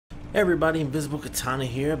Hey everybody, Invisiblekatana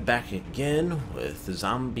here, back again with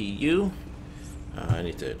ZombiU. I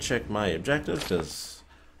need to check my objectives because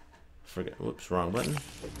whoops, wrong button.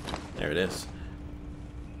 There it is.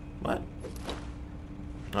 What?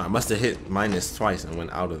 Oh, I must have hit minus twice and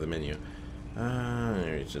went out of the menu.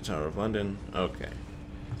 Reach the Tower of London. Okay.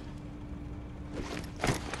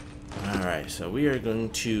 Alright, so we are going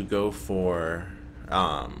to go for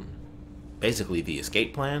basically the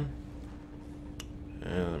escape plan.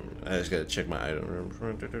 I just gotta check my item room.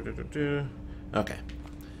 Okay.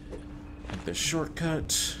 Take the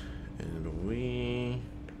shortcut, and we.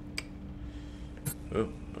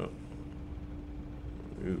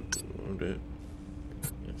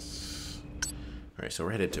 Yes. All right, so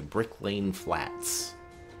we're headed to Brick Lane Flats,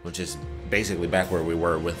 which is basically back where we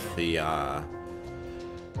were with the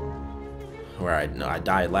where I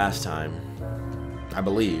died last time. I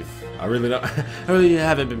believe. I really don't. I really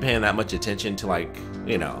haven't been paying that much attention to, like,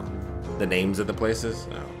 you know, the names of the places.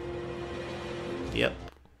 Oh. Yep.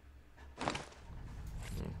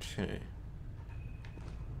 Okay.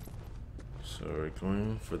 So we're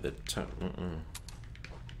going for the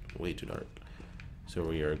way too dark. So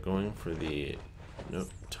we are going for the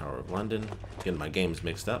Tower of London. Getting my games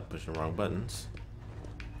mixed up, pushing the wrong buttons.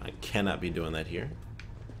 I cannot be doing that here.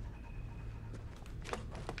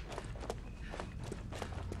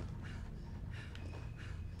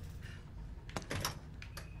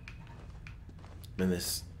 And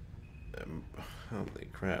this, holy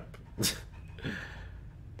crap.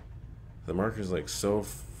 The marker's like so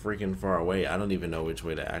freaking far away, I don't even know which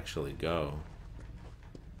way to actually go.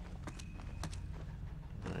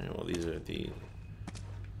 Alright, well, these are the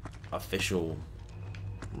official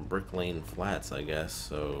Brick Lane Flats, I guess,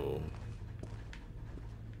 so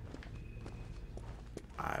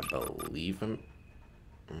I believe I'm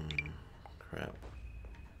crap.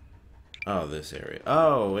 Oh, this area.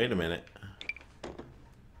 Oh, wait a minute.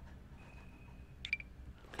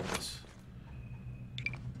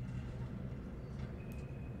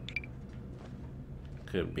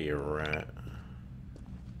 Could be a rat.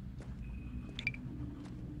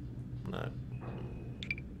 Not.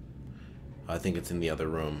 I think it's in the other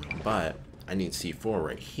room, but I need C4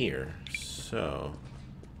 right here. So.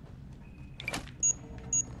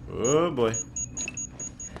 Oh boy.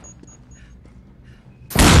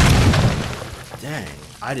 Dang.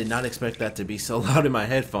 I did not expect that to be so loud in my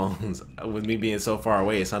headphones. With me being so far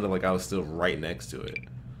away, it sounded like I was still right next to it.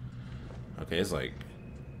 Okay, it's like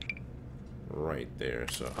right there,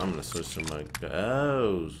 so I'm gonna switch to my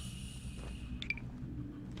it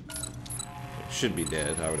should be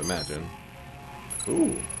dead, I would imagine.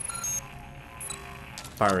 Ooh,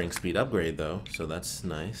 firing speed upgrade though, so that's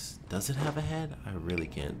nice. Does it have a head? I really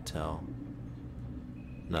can't tell.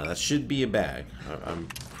 No, that should be a bag. I'm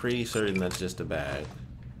pretty certain that's just a bag.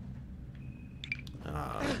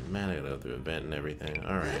 Man, I gotta go through a vent and everything.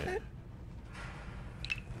 All right.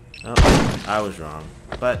 Oh, I was wrong,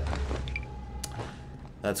 but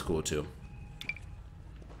that's cool too.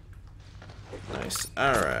 Nice.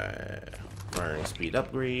 Alright. Firing speed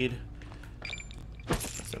upgrade.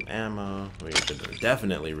 Some ammo. We should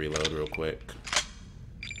definitely reload real quick.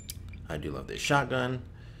 I do love this shotgun.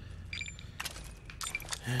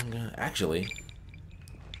 And actually,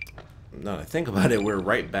 now that I think about it, we're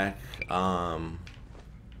right back.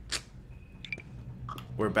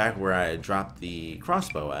 We're back where I dropped the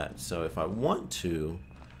crossbow at. So if I want to,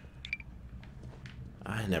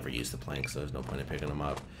 I never use the planks, so there's no point in picking them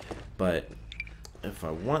up. But if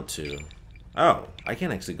I want to, oh, I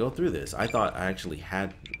can't actually go through this. I thought I actually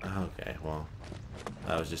had. Okay, well,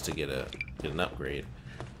 that was just to get an upgrade.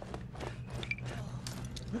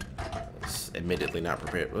 It's admittedly not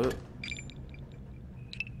prepared. Ooh.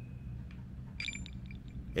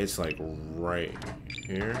 It's like right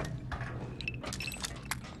here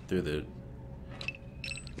through the.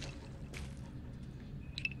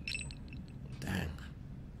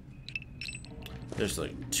 There's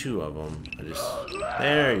like two of them.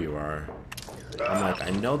 There you are. I'm like, I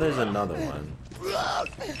know there's another one.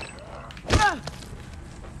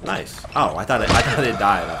 Nice. Oh, I thought it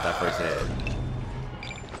died off that first hit.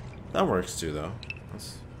 That works too, though.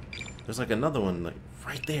 There's like another one like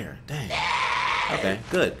right there. Dang. Okay,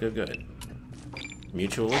 good.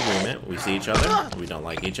 Mutual agreement. We see each other. We don't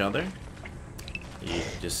like each other. You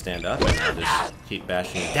just stand up and I'll just keep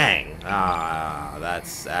bashing. Dang! Ah,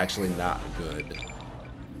 that's actually not good.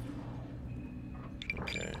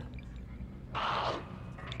 Okay.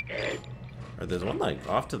 Or there's one like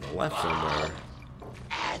off to the left somewhere.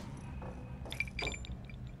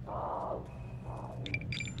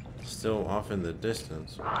 Still off in the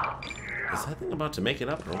distance. Is that thing about to make it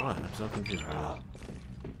up or what? I'm so confused right now.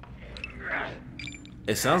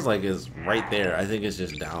 It sounds like it's right there. I think it's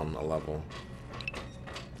just down a level.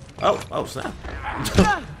 Oh, snap.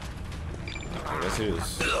 I guess he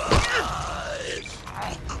was...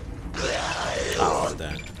 Oh,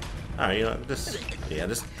 damn. Alright, you know,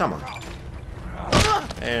 just, come on.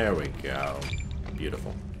 There we go.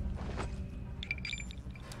 Beautiful.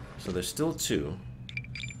 So there's still two.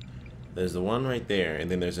 There's the one right there,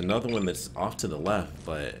 and then there's another one that's off to the left,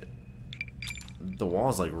 but the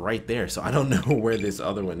wall's like right there, so I don't know where this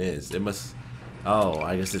other one is. It must... Oh,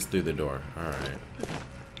 I guess it's through the door. Alright.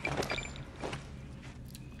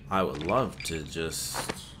 I would love to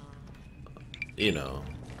just, you know...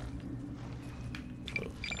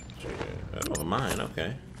 Oh, mine,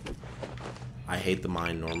 okay. I hate the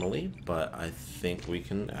mine normally, but I think we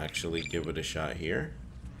can actually give it a shot here.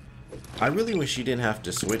 I really wish you didn't have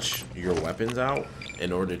to switch your weapons out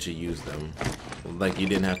in order to use them. Like, you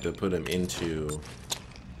didn't have to put them into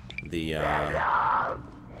the, I'm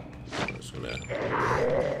just gonna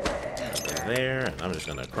over there, and I'm just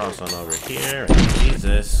gonna cross on over here, and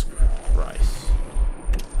Jesus Christ.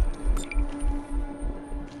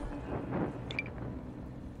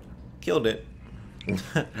 Killed it.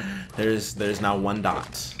 There's now 1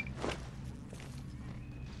 dot.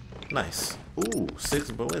 Nice. Ooh,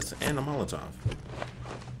 6 bullets and a Molotov.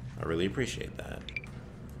 I really appreciate that.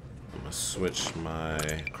 I'm gonna switch my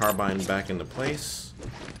carbine back into place.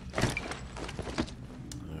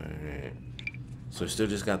 Alright. So still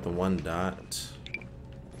just got the 1 dot.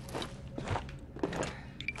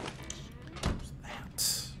 What's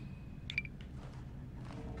that?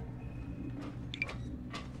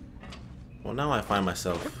 Well, now I find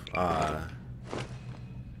myself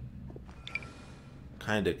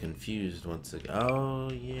kind of confused once again.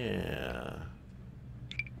 Oh yeah,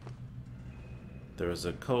 there was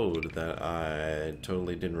a code that I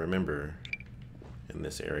totally didn't remember in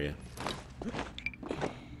this area.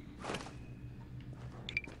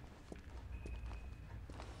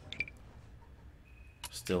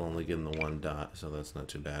 Still only getting the 1 dot, so that's not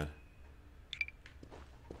too bad.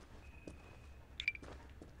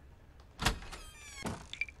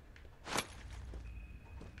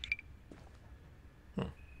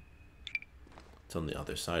 It's on the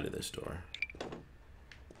other side of this door.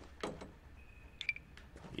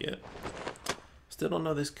 Yep. Still don't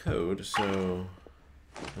know this code, so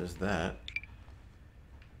there's that.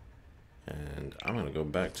 And I'm gonna go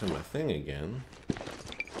back to my thing again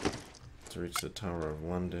to reach the Tower of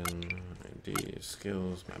London. ID,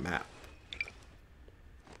 skills, my map.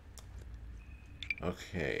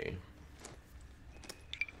 Okay.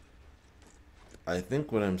 I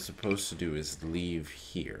think what I'm supposed to do is leave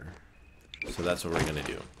here. So that's what we're gonna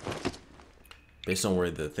do, based on where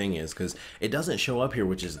the thing is, because it doesn't show up here,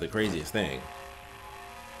 which is the craziest thing.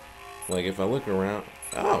 Like, if I look around,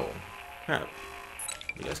 oh crap,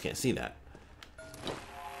 you guys can't see that.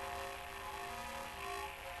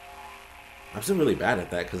 I'm still really bad at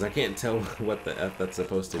that because I can't tell what the F that's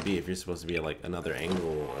supposed to be, if you're supposed to be at like another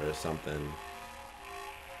angle or something.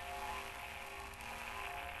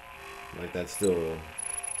 Like, that's still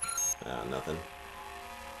nothing.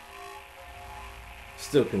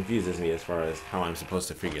 Still confuses me as far as how I'm supposed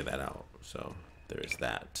to figure that out. So there is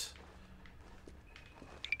that.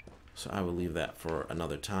 So I will leave that for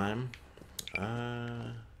another time.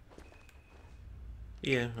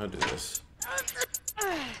 Yeah, I'll do this.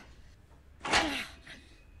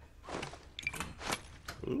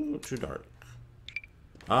 Ooh, too dark.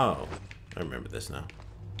 Oh, I remember this now.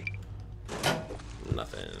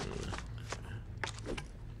 Nothing.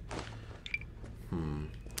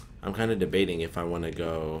 I'm kind of debating if I want to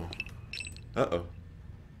go... Uh-oh.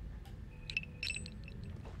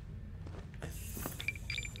 I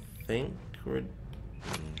think we're...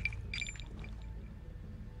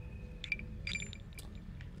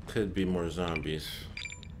 Could be more zombies.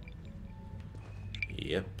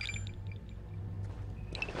 Yep.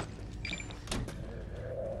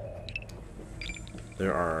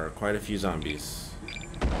 There are quite a few zombies.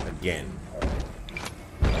 Again.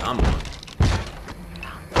 Come on.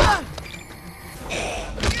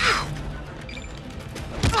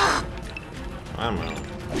 I'm out.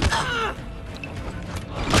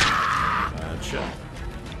 Gotcha.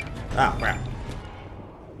 Ah, crap.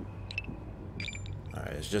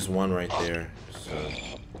 Alright, it's just one right there. So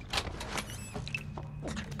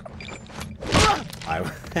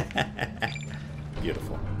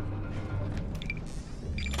beautiful.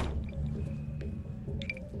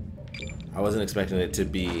 I wasn't expecting it to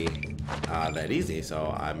be that easy,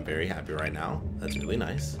 so I'm very happy right now. That's really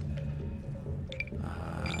nice.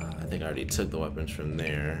 I think I already took the weapons from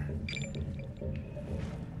there.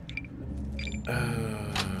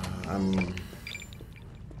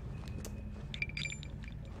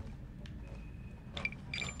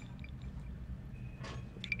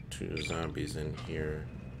 2 zombies in here.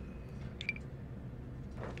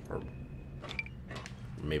 Or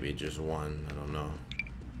maybe just one, I don't know.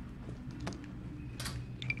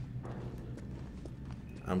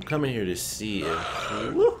 I'm coming here to see if...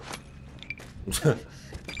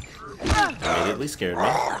 Immediately scared me.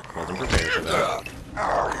 Wasn't prepared for that.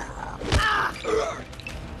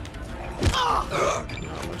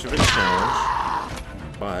 Not much of a challenge,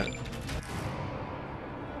 but...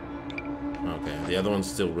 Okay, the other one's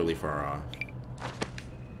still really far off.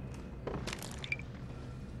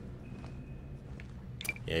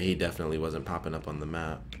 Yeah, he definitely wasn't popping up on the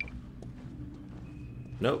map.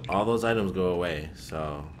 Nope, all those items go away,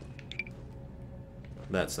 so...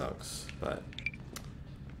 That sucks, but...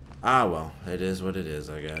 Ah, well, it is what it is,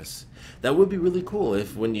 I guess. That would be really cool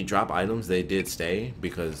if when you drop items, they did stay,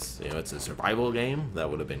 because, you know, it's a survival game.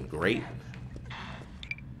 That would have been great.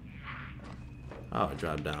 Oh, it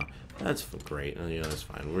dropped down. That's great. You know, that's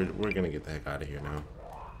fine. We're gonna get the heck out of here now.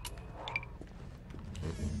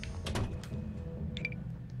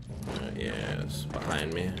 Yes,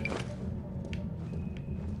 behind me.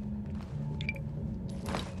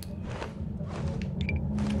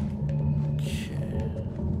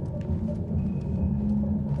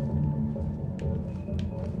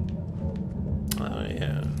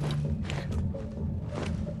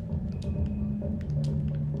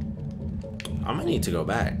 I'm gonna need to go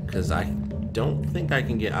back because I don't think I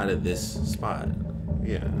can get out of this spot.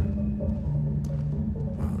 Yeah.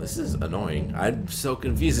 Wow, this is annoying. I'm so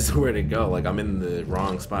confused as to where to go. Like I'm in the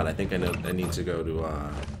wrong spot. I think I know I need to go to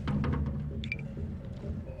Oh,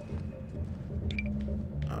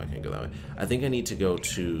 I can't go that way. I think I need to go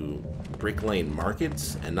to Brick Lane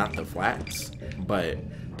Markets and not the flats. But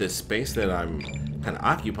the space that I'm kind of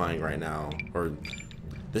occupying right now, or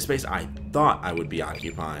the space I thought I would be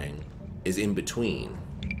occupying, is in between.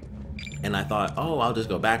 And I thought, oh, I'll just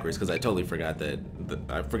go backwards because I totally forgot that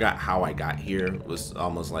I forgot how I got here. It was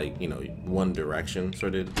almost like, you know, one direction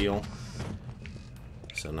sort of deal.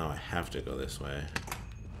 So now I have to go this way.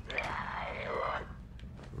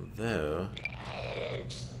 Though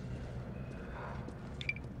if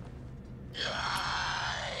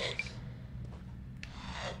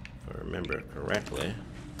I remember correctly.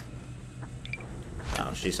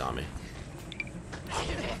 Oh, she saw me.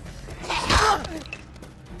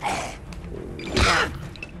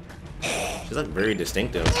 She's like very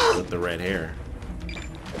distinctive with the red hair.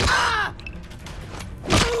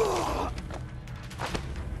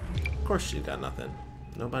 Of course she's got nothing.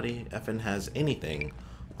 Nobody effing has anything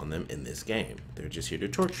on them in this game. They're just here to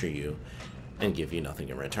torture you and give you nothing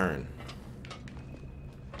in return.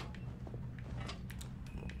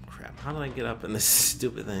 Oh, crap, how did I get up in this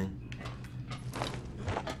stupid thing?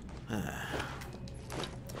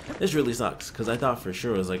 This really sucks, because I thought for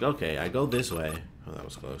sure it was like, okay, I go this way. Oh, that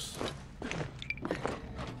was close.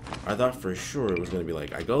 I thought for sure it was going to be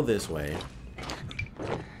like, I go this way.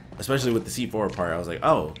 Especially with the C4 part, I was like,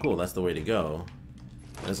 oh, cool, that's the way to go.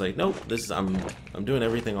 And it's like, nope, this is, I'm doing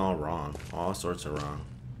everything all wrong. All sorts of wrong.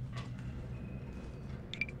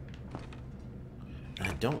 I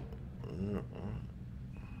don't...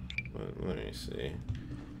 Let me see.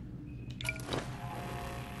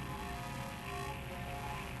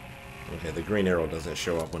 Okay, the green arrow doesn't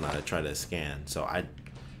show up when I try to scan, so oh,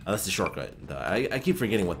 that's the shortcut. I keep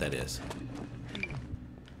forgetting what that is.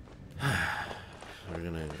 We're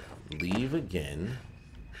gonna leave again,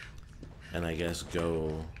 and I guess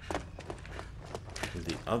go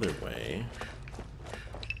the other way.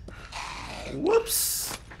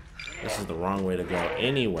 Whoops! This is the wrong way to go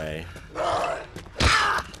anyway.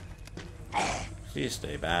 Please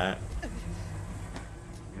stay back.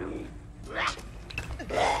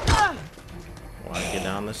 Want to get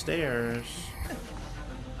down the stairs.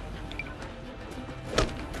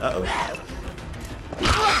 Uh-oh. I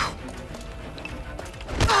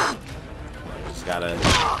just gotta...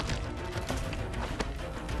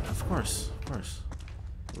 Of course, of course.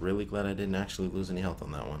 Really glad I didn't actually lose any health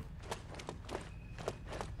on that one.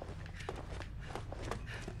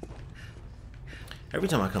 Every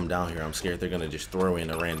time I come down here, I'm scared they're gonna just throw in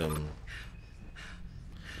a random...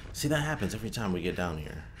 See, that happens every time we get down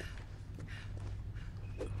here.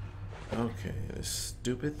 Okay, this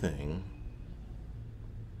stupid thing.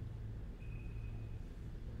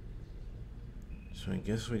 So I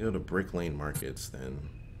guess we go to Brick Lane Markets then.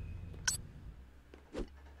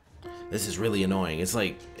 This is really annoying. It's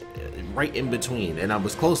like right in between, and I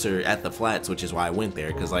was closer at the flats, which is why I went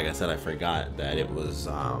there, because like I said, I forgot that it was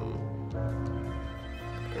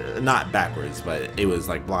not backwards, but it was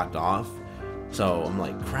like blocked off. So I'm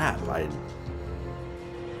like, crap, I'm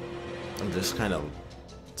just kind of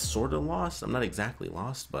sort of lost. I'm not exactly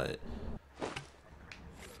lost, but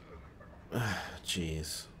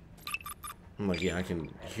jeez. I'm like, yeah, I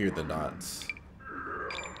can hear the dots.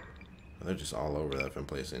 They're just all over the effing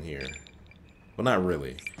place in here. Well, not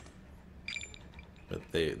really, but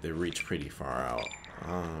they reach pretty far out.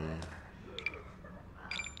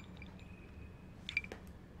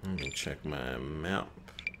 Let me check my map.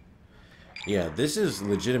 Yeah, this is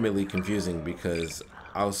legitimately confusing because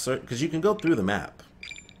because you can go through the map.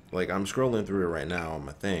 Like, I'm scrolling through it right now on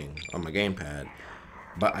my thing, on my gamepad,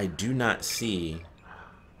 but I do not see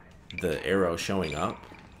the arrow showing up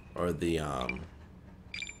or the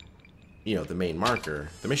you know, the main marker,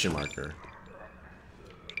 the mission marker.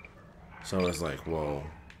 So it's like, well,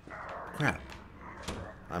 crap.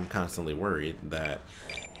 I'm constantly worried that,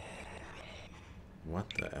 what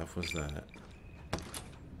the F was that?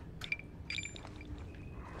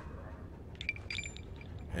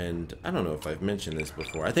 And I don't know if I've mentioned this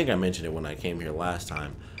before. I think I mentioned it when I came here last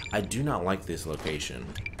time. I do not like this location.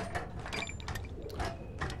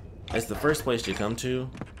 It's the first place you come to,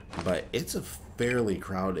 but it's a fairly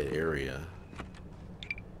crowded area,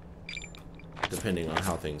 depending on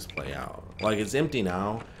how things play out. Like, it's empty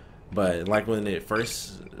now, but like when we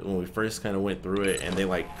first kind of went through it, and they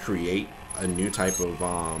like create a new type of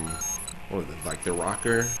what was it, like the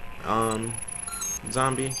rocker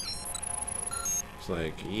zombie. It's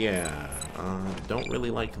like, yeah, don't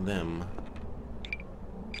really like them.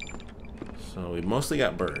 So we mostly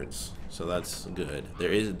got birds, so that's good.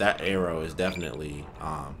 That arrow is definitely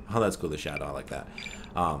oh, that's cool, the shadow, I like that.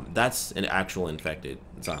 That's an actual infected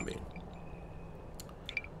zombie.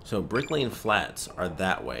 So Brick Lane Flats are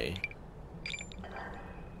that way,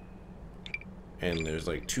 and there's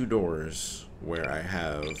like 2 doors where I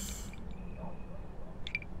have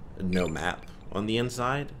no map on the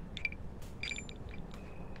inside.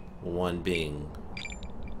 One being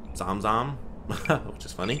Zom, which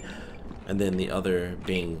is funny, and then the other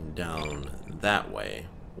being down that way,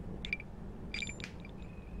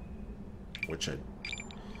 which I'm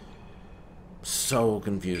so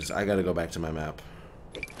confused. I gotta go back to my map.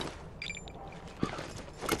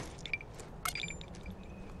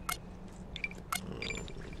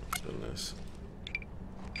 Goodness.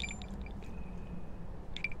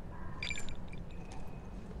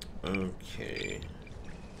 Okay.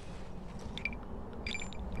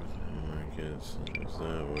 It's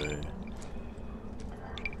that way.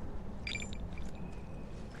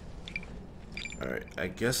 Alright, I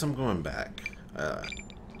guess I'm going back.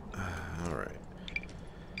 Alright.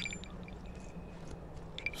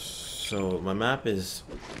 So my map is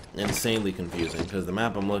insanely confusing because the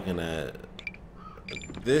map I'm looking at,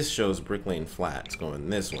 this shows Brick Lane Flats going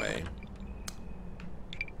this way.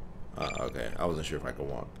 Okay, I wasn't sure if I could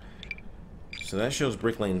walk. So that shows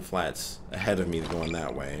Brick Lane Flats ahead of me going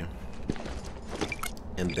that way.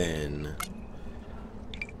 And then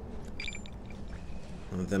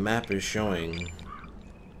the map is showing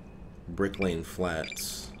Brick Lane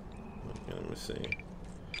Flats. Okay, let me see.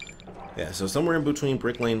 Yeah, so somewhere in between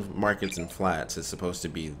Brick Lane Markets and Flats is supposed to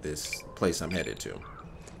be this place I'm headed to.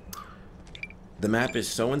 The map is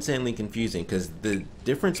so insanely confusing because the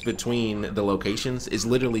difference between the locations is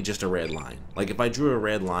literally just a red line. Like, if I drew a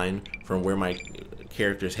red line from where my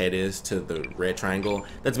character's head is to the red triangle,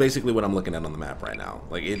 that's basically what I'm looking at on the map right now.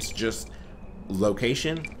 Like, it's just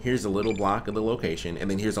location, here's a little block of the location, and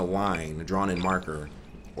then here's a line drawn in marker,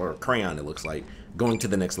 or crayon it looks like, going to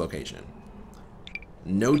the next location.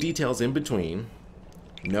 No details in between,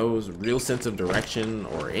 no real sense of direction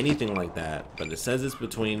or anything like that, but it says it's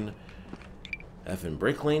between effing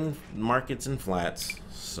Brick Lane Markets and Flats,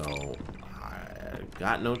 so I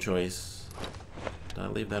got no choice. Did I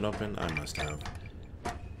leave that open? I must have.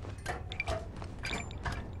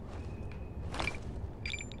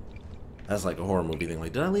 That's like a horror movie thing.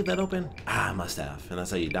 Like, did I leave that open? Ah, I must have. And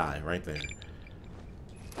that's how you die, right there.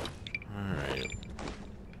 Alright.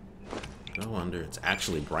 Go under. It's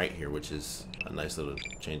actually bright here, which is a nice little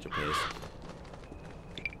change of pace.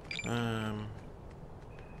 I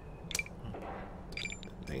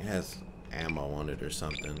think it has ammo on it or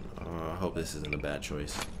something. I hope this isn't a bad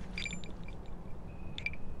choice.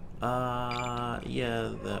 Yeah,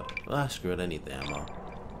 screw it, I need the ammo.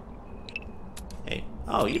 Hey,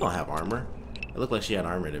 oh, you don't have armor. It looked like she had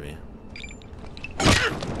armor to me.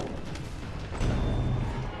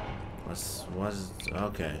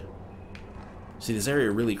 Okay. See, this area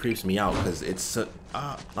really creeps me out because it's so,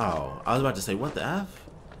 oh, I was about to say, what the F?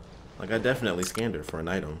 Like, I definitely scanned her for an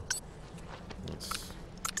item.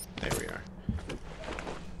 There we are.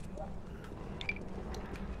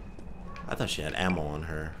 I thought she had ammo on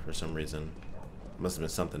her for some reason. Must have been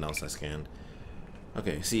something else I scanned.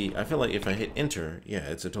 Okay, see, I feel like if I hit enter, yeah,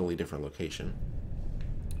 it's a totally different location.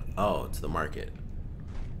 Oh, it's the market.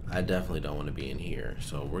 I definitely don't want to be in here,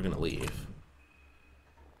 so we're gonna leave.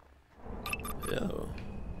 Ew.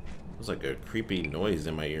 It was like a creepy noise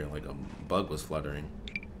in my ear, like a bug was fluttering.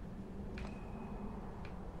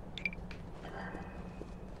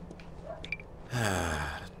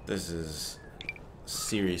 This is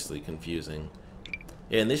seriously confusing.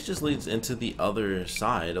 Yeah, and this just leads into the other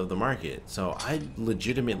side of the market. So I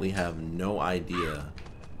legitimately have no idea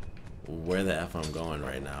where the F I'm going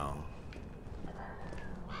right now.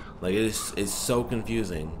 Like, it's so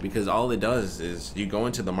confusing because all it does is you go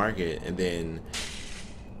into the market and then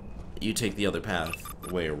you take the other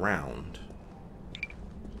pathway around.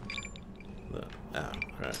 Oh,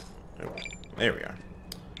 crap. There we are.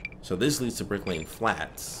 So this leads to Brick Lane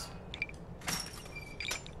Flats.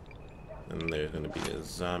 And there's gonna be a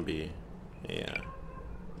zombie. Yeah.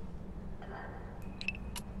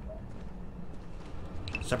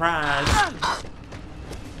 Surprise!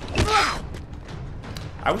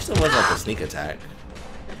 I wish there was like a sneak attack.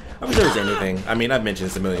 I wish there was anything. I mean, I've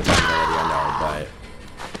mentioned this a million times already, I know,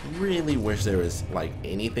 but really wish there was like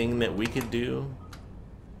anything that we could do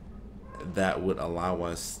that would allow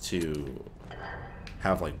us to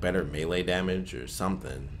have like better melee damage or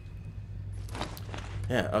something.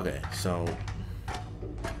 Yeah, okay, so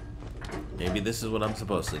maybe this is what I'm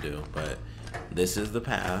supposed to do, but this is the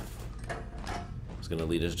path. It's gonna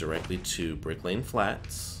lead us directly to Brick Lane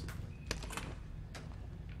Flats.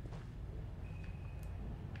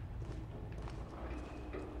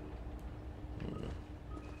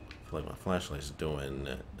 I feel like my flashlight's doing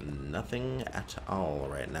nothing at all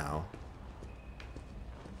right now.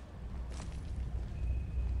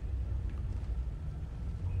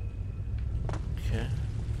 Okay.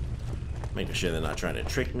 Making sure they're not trying to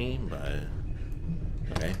trick me, but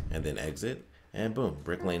okay, and then exit, and boom,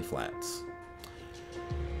 Brick Lane Flats.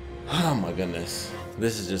 Oh my goodness.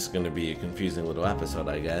 This is just gonna be a confusing little episode,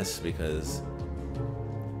 I guess, because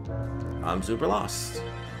I'm super lost.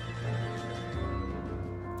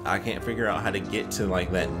 I can't figure out how to get to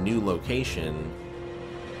like that new location,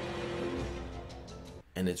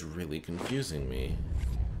 and it's really confusing me.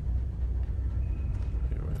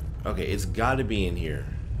 Okay, it's gotta be in here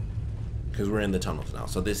because we're in the tunnels now,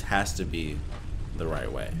 so this has to be the right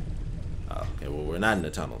way. Oh, okay, well, we're not in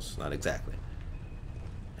the tunnels, not exactly.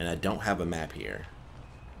 And I don't have a map here.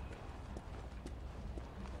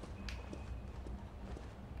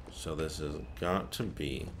 So this has got to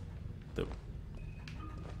be the...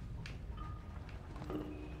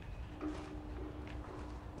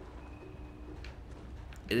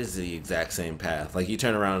 It is the exact same path. Like, you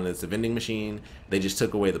turn around and it's a vending machine. They just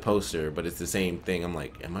took away the poster, but it's the same thing. I'm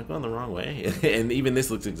like, am I going the wrong way? And even this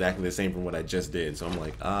looks exactly the same from what I just did. So I'm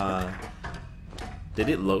like, did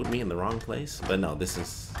it load me in the wrong place? But no, this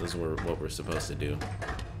is what we're supposed to do.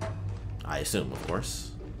 I assume, of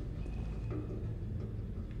course.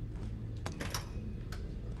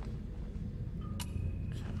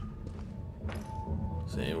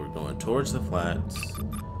 See, we're going towards the flats.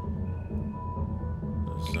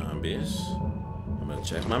 Zombies. I'm gonna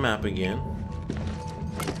check my map again.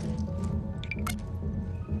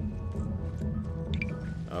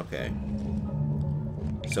 Okay.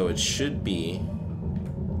 So it should be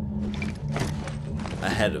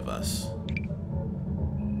ahead of us.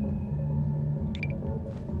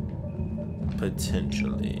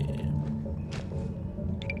 Potentially.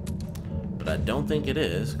 But I don't think it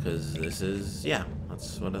is, because this is, yeah,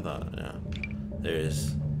 that's what I thought, yeah.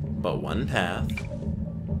 There's but one path.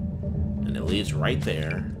 And it leads right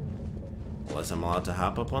there, unless I'm allowed to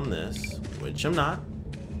hop up on this, which I'm not.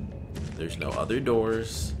 There's no other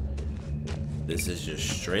doors. This is just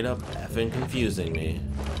straight up effing confusing me.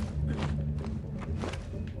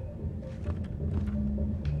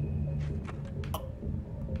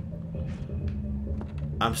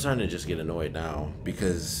 I'm starting to just get annoyed now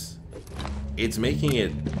because it's making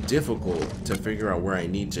it difficult to figure out where I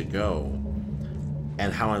need to go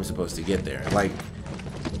and how I'm supposed to get there. Like,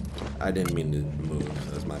 I didn't mean to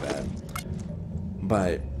move, that's my bad.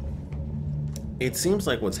 But it seems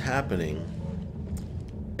like what's happening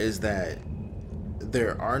is that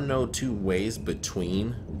there are no two ways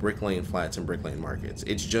between Brick Lane Flats and Brick Lane Markets.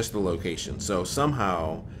 It's just the location. So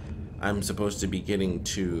somehow I'm supposed to be getting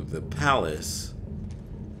to the palace,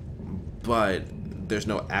 but there's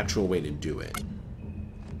no actual way to do it,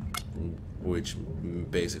 which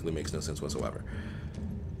basically makes no sense whatsoever.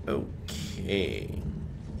 Okay.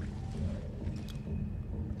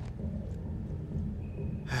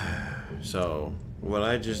 So, what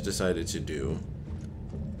I just decided to do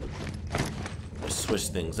is switch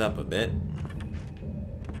things up a bit.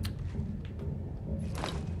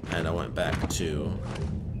 And I went back to...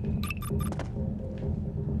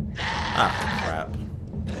 Ah, crap.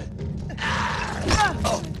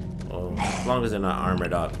 Well, as long as they're not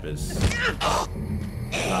armored up, it's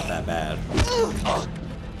not that bad.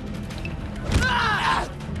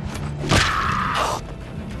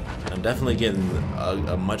 I'm definitely getting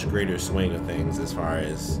a much greater swing of things as far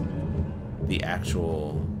as the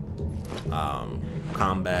actual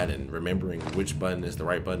combat and remembering which button is the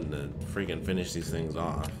right button to freaking finish these things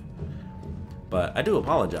off. But I do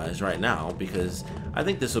apologize right now because I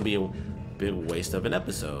think this will be a big waste of an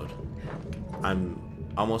episode. I'm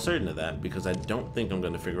almost certain of that because I don't think I'm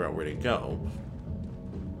going to figure out where to go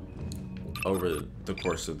over the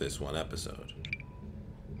course of this one episode.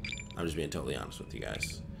 I'm just being totally honest with you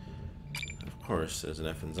guys. Of course, there's an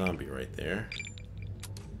effing zombie right there.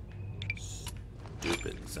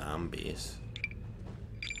 Stupid zombies.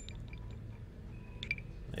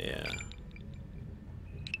 Yeah.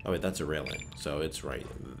 Oh wait, that's a railing. So it's right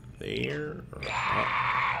there. Or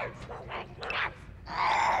I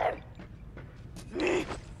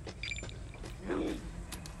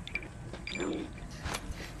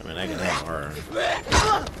mean, I can have her. Let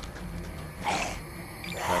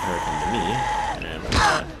her come to me. And with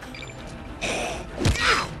that.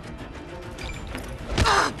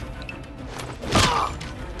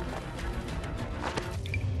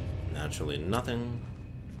 Naturally nothing.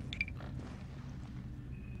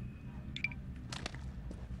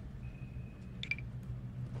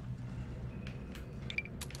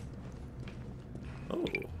 Oh,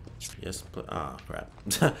 yes, ah, crap.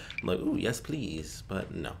 I'm like, ooh, yes, please,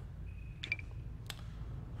 but no.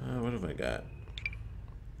 What have I got?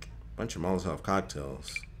 Bunch of Molotov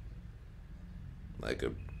cocktails. Like I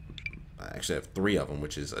actually have 3 of them,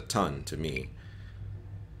 which is a ton to me.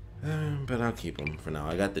 But I'll keep them for now.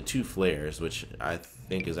 I got the 2 flares, which I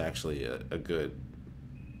think is actually a good,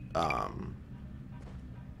 a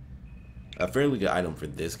fairly good item for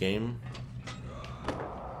this game.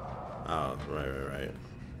 Oh, right.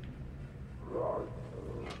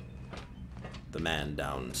 The man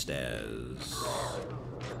downstairs.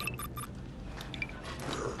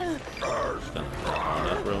 Just gonna run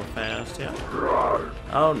up real fast, yeah.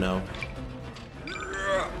 Oh no.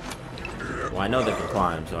 Well, I know they can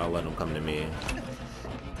climb, so I'll let them come to me.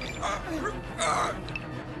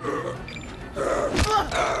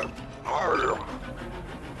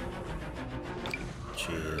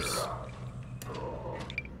 Jeez.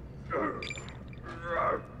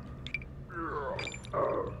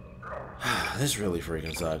 This really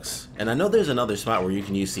freaking sucks. And I know there's another spot where you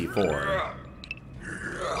can use C4.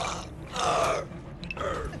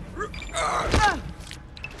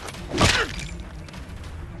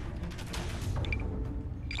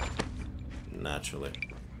 Naturally.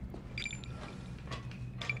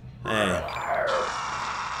 Hey.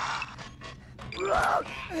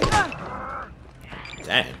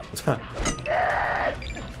 Dang.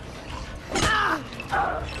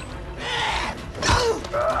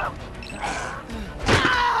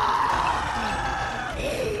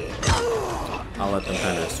 I'll let them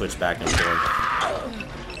kind of switch back and forth.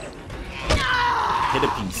 Hit a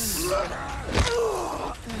piece.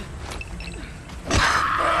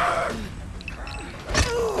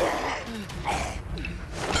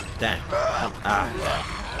 Dang. Yeah.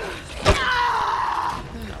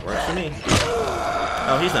 That works for me.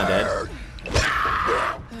 Oh, he's not dead.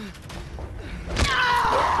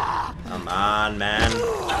 Come on, man.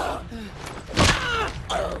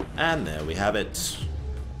 And there we have it.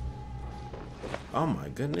 Oh my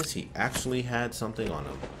goodness, he actually had something on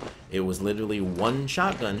him. It was literally 1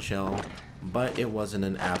 shotgun shell, but it wasn't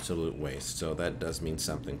an absolute waste, so that does mean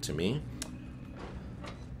something to me.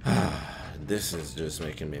 This is just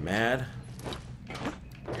making me mad.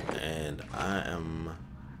 And I am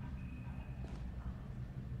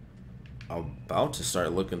about to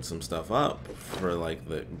start looking some stuff up for like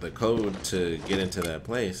the code to get into that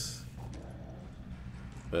place.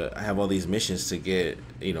 But I have all these missions to get,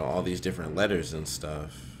 you know, all these different letters and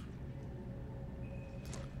stuff.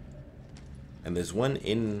 And there's one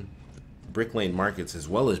in Brick Lane Markets as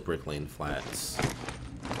well as Brick Lane Flats.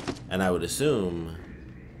 And I would assume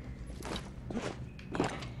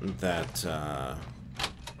that,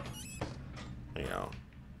 you know,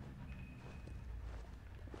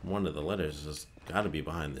 one of the letters has got to be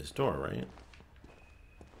behind this door, right?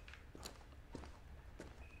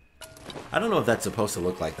 I don't know if that's supposed to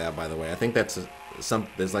look like that, by the way. I think that's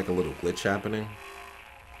there's like a little glitch happening.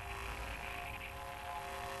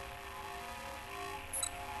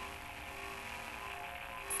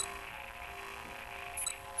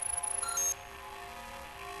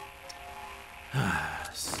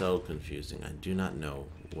 So confusing. I do not know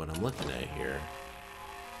what I'm looking at here.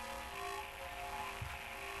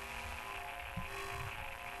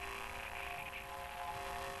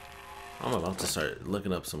 I'm about to start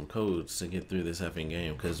looking up some codes to get through this effing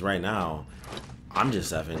game, because right now, I'm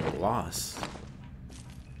just effing lost.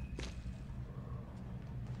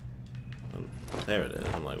 There it is.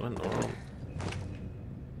 I'm like, what in the world?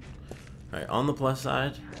 Alright, on the plus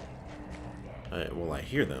side. Alright, well, I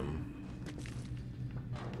hear them.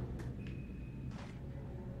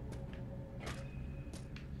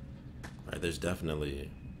 Alright, there's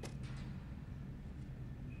definitely...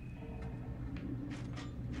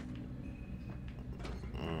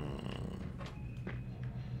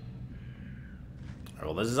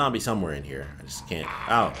 Well, there's a zombie somewhere in here. I just can't...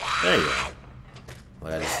 Oh, there you go.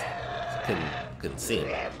 Like, I just couldn't see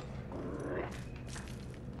him.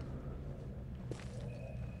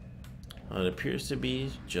 Well, it appears to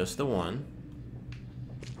be just the one.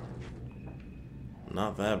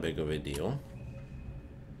 Not that big of a deal.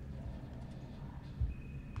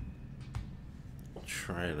 I'll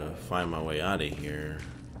try to find my way out of here.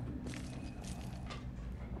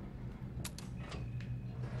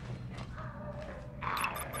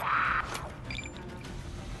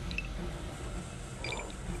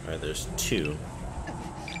 Alright, there's two.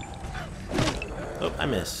 Oh, I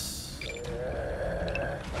missed.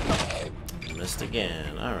 Missed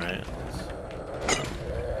again. Alright.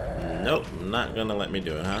 Nope, not gonna let me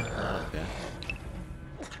do it, huh? Okay.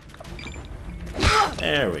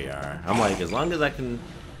 There we are. I'm like, as long as I can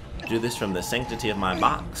do this from the sanctity of my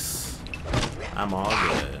box, I'm all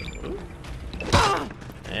good. Ooh.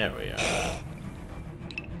 There we are.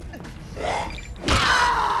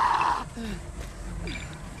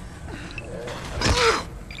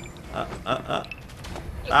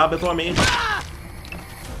 Before me.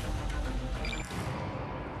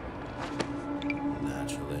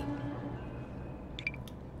 Naturally.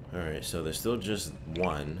 Alright, so there's still just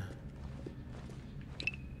one.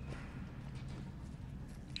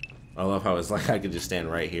 I love how it's like I could just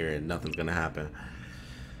stand right here and nothing's gonna happen.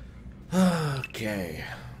 Okay.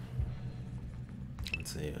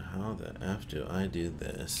 Let's see, how the F do I do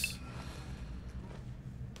this?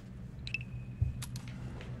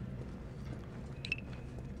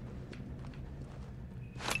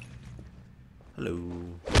 Hello.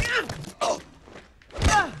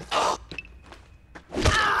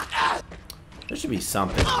 There should be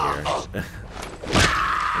something here that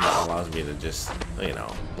allows me to just, you know,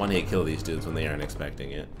 one-hit kill these dudes when they aren't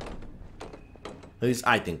expecting it. At least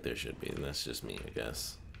I think there should be, and that's just me, I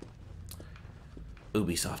guess.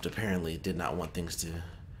 Ubisoft apparently did not want things to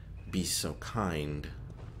be so kind.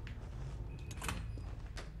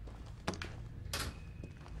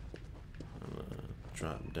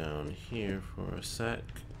 Drop down here for a sec.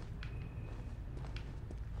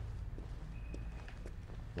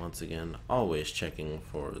 Once again, always checking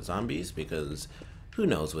for zombies, because who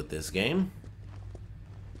knows with this game.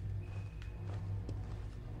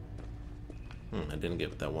 I didn't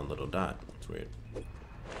get that one little dot. It's weird.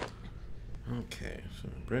 Okay, so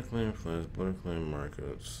brick lane, flash, brick lane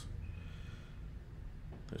markets.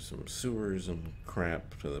 There's some sewers and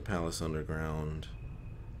crap to the palace underground.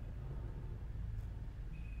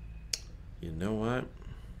 You know what?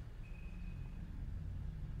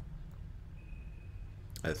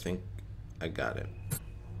 I think I got it.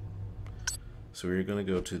 So we're gonna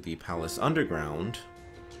go to the palace underground,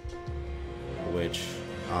 which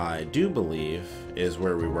I do believe is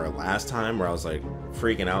where we were last time, where I was like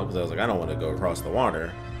freaking out because I was like, I don't want to go across the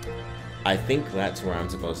water. I think that's where I'm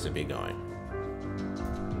supposed to be going.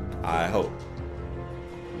 I hope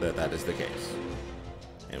that that is the case.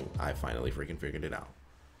 And I finally freaking figured it out.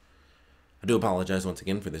 I do apologize once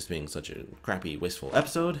again for this being such a crappy, wasteful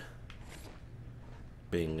episode.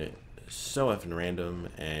 Being so effing random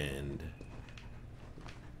and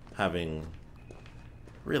having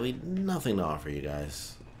really nothing to offer you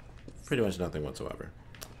guys. Pretty much nothing whatsoever.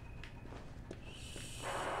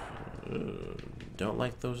 Don't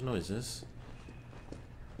like those noises.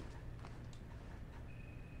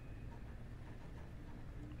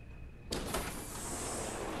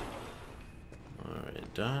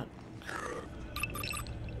 Alright, dot.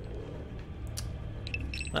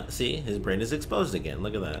 See, his brain is exposed again.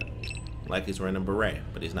 Look at that. Like he's wearing a beret,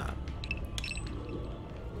 but he's not.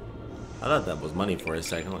 I thought that was money for a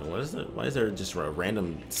second. Like, what is it? Why is there just a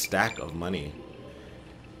random stack of money?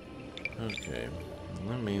 Okay,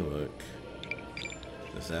 let me look.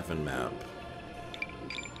 This effing map.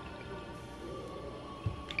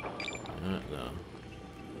 No,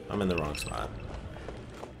 I'm in the wrong spot.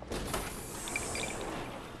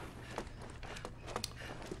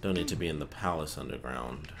 Don't need to be in the palace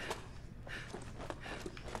underground.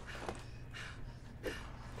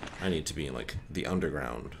 I need to be in like the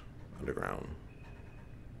underground.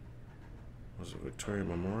 Was it Victoria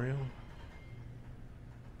Memorial?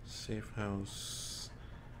 Safe house.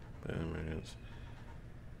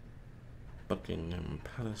 Buckingham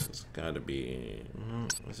Palace has got to be.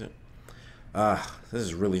 Is it? This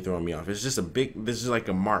is really throwing me off. It's just a big. This is like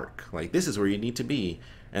a mark. Like this is where you need to be,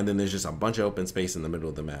 and then there's just a bunch of open space in the middle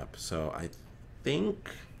of the map. So I think.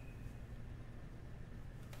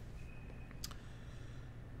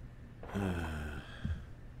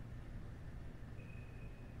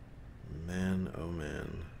 Man, oh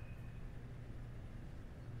man.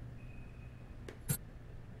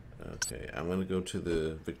 Okay, I'm gonna go to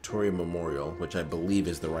the Victoria Memorial, which I believe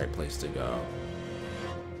is the right place to go.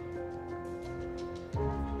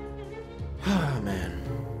 Ah, man.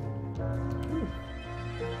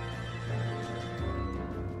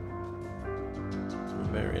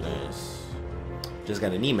 Very nice. Just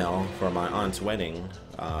got an email for my aunt's wedding.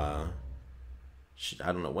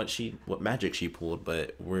 I don't know what magic she pulled,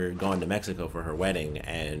 but we're going to Mexico for her wedding,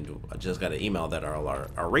 and I just got an email that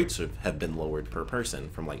our rates have been lowered per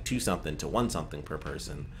person from like 2 something to 1 something per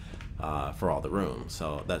person for all the rooms.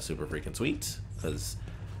 So that's super freaking sweet because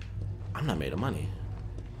I'm not made of money.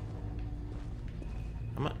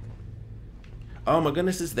 Oh my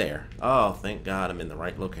goodness, it's there. Oh, thank God I'm in the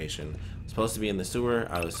right location. I'm supposed to be in the sewer.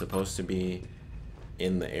 I was supposed to be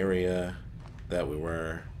in the area that we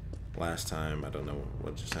were last time. I don't know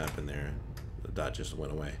what just happened there. The dot just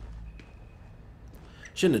went away.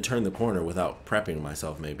 Shouldn't have turned the corner without prepping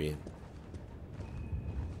myself, maybe.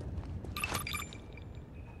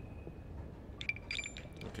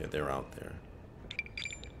 Okay, they're out there.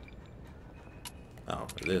 Oh,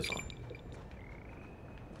 it is on.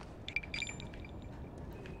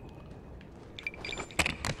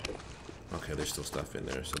 Okay, there's still stuff in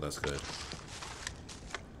there, so that's good.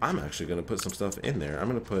 I'm actually gonna put some stuff in there. I'm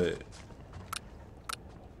gonna put.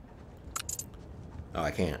 Oh, I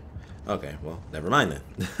can't. Okay, well, never mind then.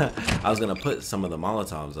 I was gonna put some of the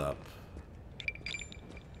Molotovs up.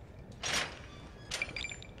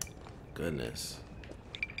 Goodness.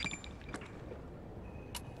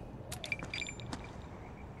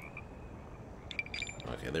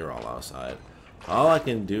 Okay, they're all outside. All I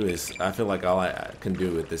can do is, I feel like all I can do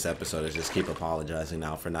with this episode is just keep apologizing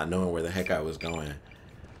now for not knowing where the heck I was going.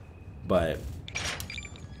 But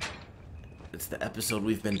it's the episode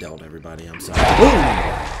we've been dealt, everybody. I'm sorry.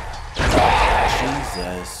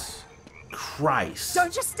 Jesus Christ.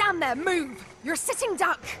 Don't just stand there. Move. You're a sitting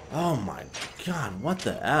duck. Oh my God, what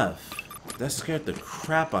the F? That scared the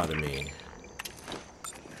crap out of me.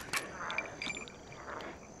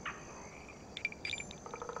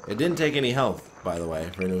 It didn't take any health, by the way,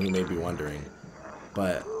 for anyone who may be wondering.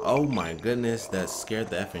 But, oh my goodness, that scared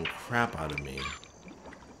the effing crap out of me.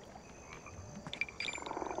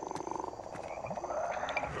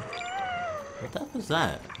 What the F is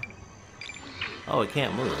that? Oh, it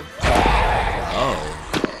can't move. Oh.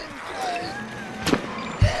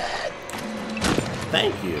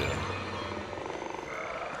 Thank you.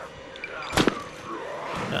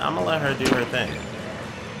 I'm gonna let her do her thing.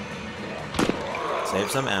 Save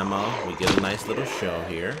some ammo. We get a nice little show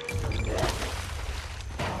here.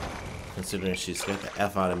 Considering she scared the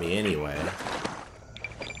F out of me anyway.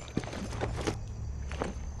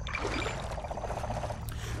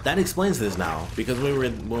 That explains this now, because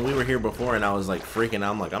when we were here before and I was like freaking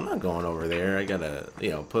out, I'm like, I'm not going over there. I gotta,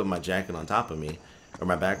 put my jacket on top of me, or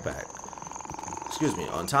my backpack. Excuse me,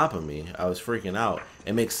 on top of me. I was freaking out.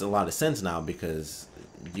 It makes a lot of sense now because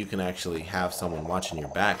you can actually have someone watching your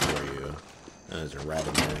back for you. There's a rat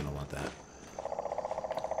in there, I don't want that.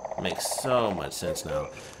 Makes so much sense now.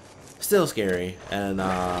 Still scary, and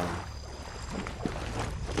not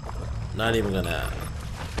even gonna.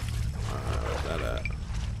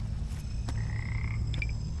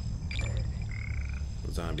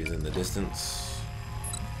 Zombies in the distance.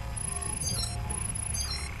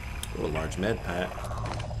 Oh, a large med pack,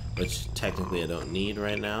 which technically I don't need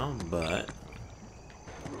right now, but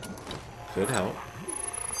could help.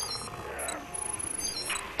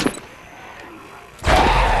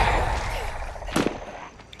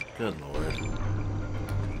 Good lord.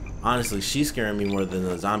 Honestly, she's scaring me more than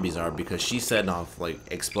the zombies are because she's setting off like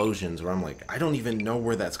explosions where I'm like, I don't even know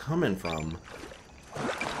where that's coming from.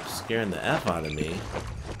 Scaring the F out of me.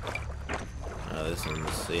 This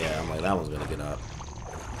one's, yeah, I'm like, that one's gonna get up.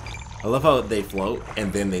 I love how they float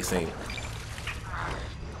and then they sink.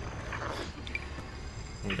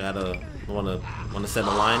 We gotta, wanna set a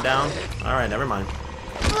line down? Alright, never mind.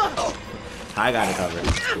 I got it covered.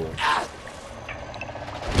 It's cool.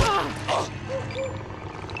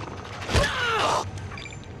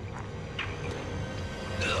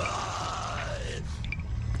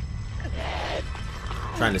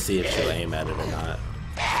 Trying to see if she'll aim at it or not.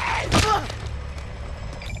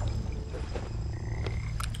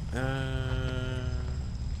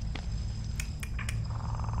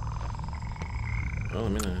 Well,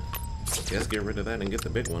 I'm gonna guess get rid of that and get the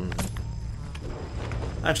big one.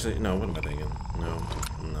 Actually, no, what am I thinking? No.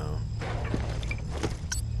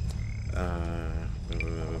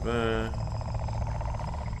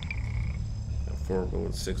 4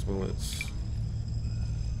 bullets, 6 bullets.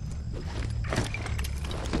 I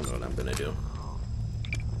don't know what I'm gonna do.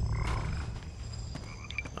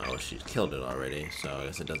 Oh, she killed it already, so I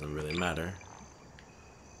guess it doesn't really matter.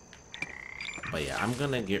 But yeah, I'm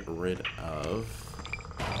gonna get rid of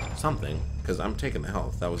something, because I'm taking the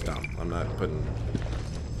health. That was dumb. I'm not putting...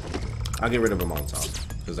 I'll get rid of a Molotov,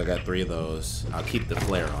 because I got 3 of those. I'll keep the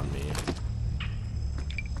flare on me.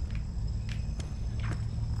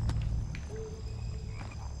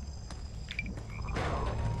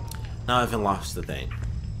 Now I haven't lost the thing.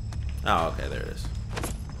 Oh, okay, there it is.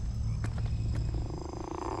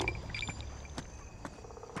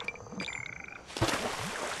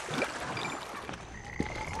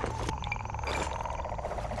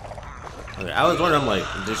 Okay, I was wondering, I'm like,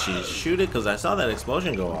 did she shoot it? Because I saw that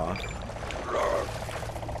explosion go off.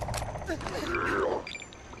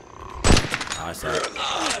 Oh, I saw it.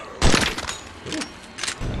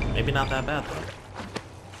 Maybe not that bad, though.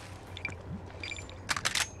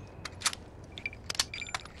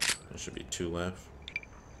 Should be 2 left.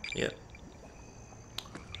 Yep.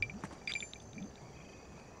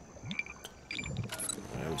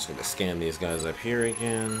 I'm just gonna scan these guys up here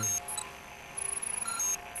again.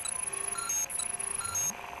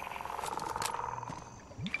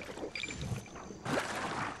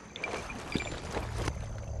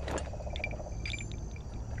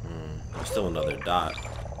 Still another dot.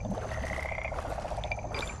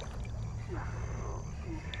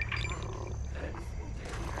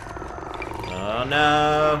 Oh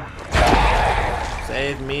no!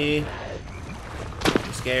 Save me!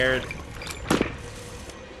 I'm scared.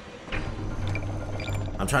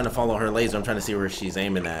 I'm trying to follow her laser. I'm trying to see where she's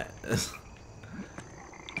aiming at.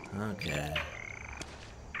 Okay.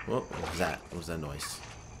 Whoa, what was that? What was that noise?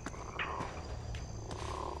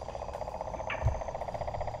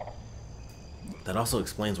 That also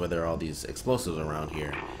explains why there are all these explosives around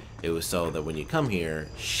here. It was so that when you come here,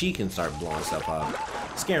 she can start blowing stuff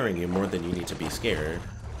up, scaring you more than you need to be scared,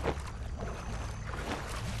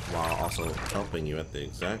 while also helping you at the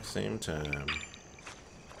exact same time.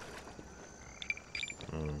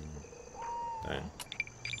 Okay.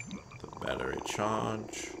 The battery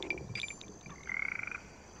charge.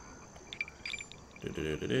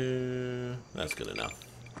 That's good enough.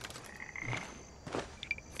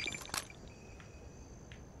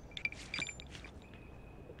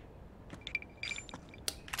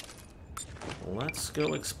 Let's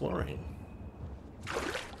go exploring.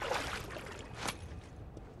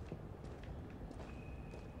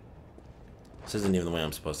 This isn't even the way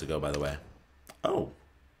I'm supposed to go, by the way. Oh.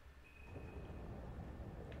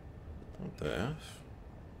 What the F?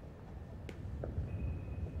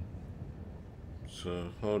 It's a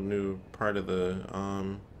whole new part of the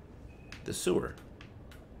sewer.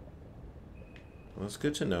 Well, it's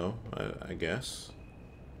good to know, I guess.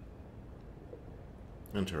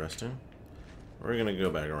 Interesting. We're gonna go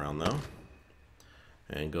back around though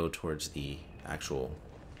and go towards the actual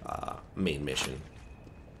main mission.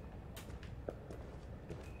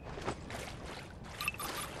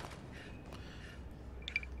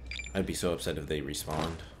 I'd be so upset if they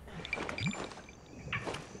respawned.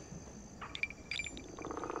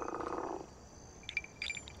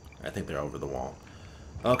 I think they're over the wall.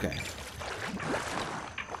 Okay.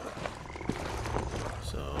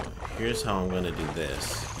 So here's how I'm gonna do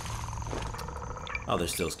this. Oh, they're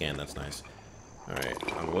still scanned. That's nice. Alright,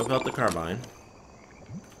 I'm gonna whip out the carbine.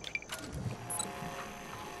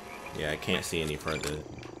 Yeah, I can't see any further.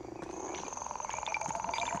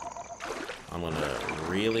 I'm gonna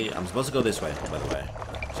really... I'm supposed to go this way, by the way.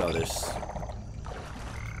 So there's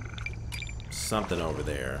something over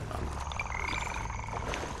there. I'm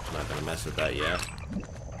not gonna mess with that yet.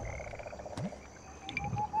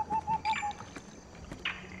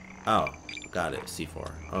 Oh, got it.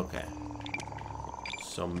 C4. Okay.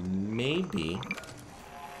 So maybe...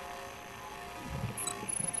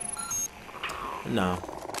 No.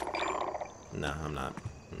 No, I'm not.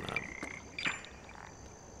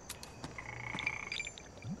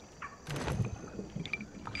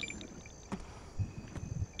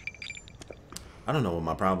 I don't know what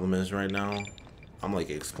my problem is right now. I'm like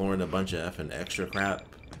exploring a bunch of effing extra crap.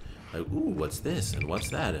 Like, ooh, what's this and what's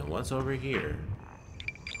that and what's over here?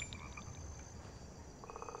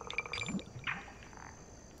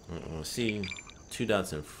 I see 2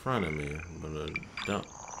 dots in front of me, but I don't.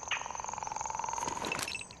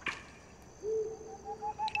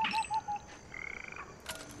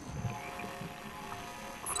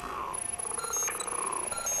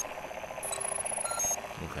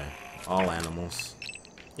 Okay, all animals.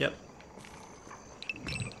 Yep.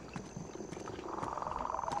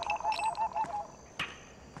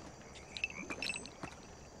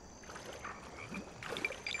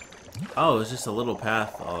 Oh, it's just a little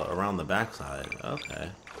path around the backside. Okay.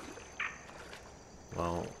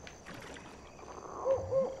 Well,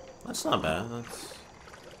 that's not bad. That's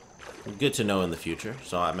good to know in the future.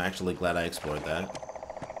 So I'm actually glad I explored that.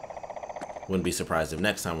 Wouldn't be surprised if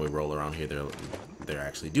next time we roll around here, there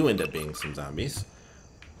actually do end up being some zombies.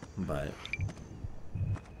 But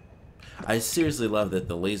I seriously love that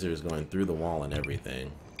the laser is going through the wall and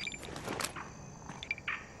everything.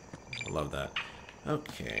 I love that.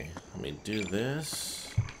 Okay, let me do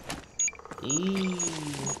this. Eee.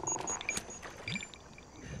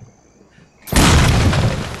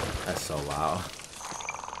 That's so loud.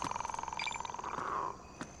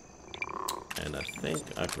 And I think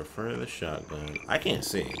I prefer the shotgun. I can't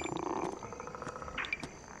see.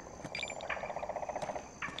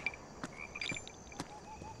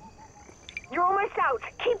 You're almost out.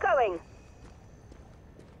 Keep going.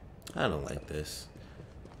 I don't like this.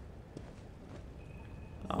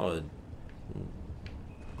 Oh,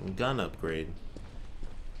 a gun upgrade.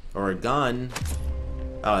 Or a gun.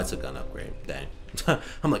 Oh, it's a gun upgrade. Dang.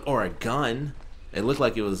 I'm like, or a gun. It looked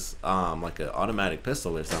like it was like an automatic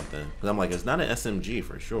pistol or something. Cause I'm like, it's not an SMG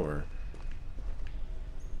for sure.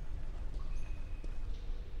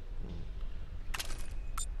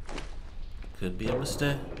 Could be a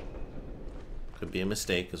mistake. Could be a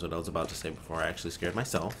mistake, is what I was about to say before I actually scared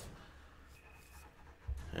myself.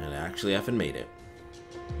 And I actually effing made it.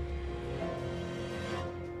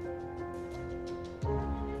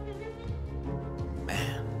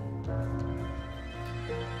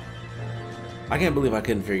 I can't believe I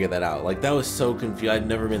couldn't figure that out. Like, that was so confused. I'd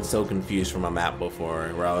never been so confused from a map before,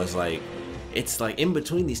 where I was like, it's like in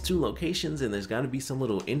between these 2 locations, and there's got to be some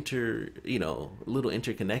little little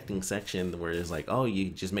interconnecting section where it's like, oh,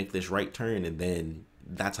 you just make this right turn, and then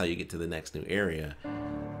that's how you get to the next new area.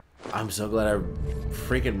 I'm so glad I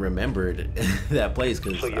freaking remembered that place,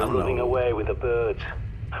 because so you're running away with the birds.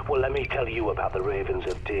 Well, let me tell you about the Ravens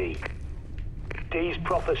of D. D's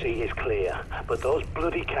prophecy is clear, but those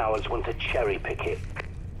bloody cowards want to cherry-pick it.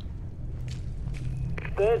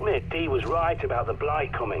 They admit D was right about the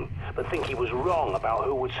blight coming, but think he was wrong about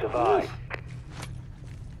who would survive.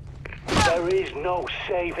 There is no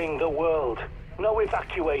saving the world. No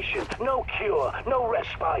evacuation, no cure, no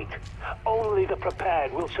respite. Only the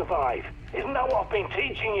prepared will survive. Isn't that what I've been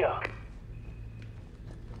teaching you?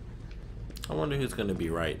 I wonder who's going to be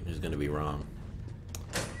right, who's going to be wrong.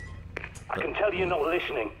 I can tell you're not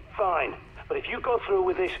listening. Fine. But if you go through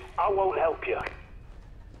with this, I won't help you.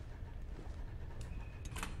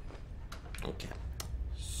 Okay.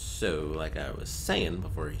 So, like I was saying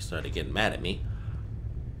before he started getting mad at me,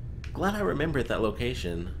 glad I remembered that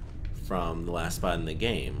location from the last spot in the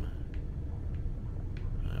game.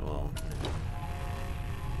 Well,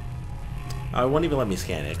 oh, it won't even let me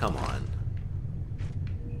scan it. Come on.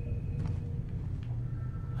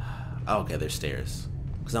 Oh, okay, there's stairs.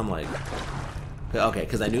 Cause I'm like, okay,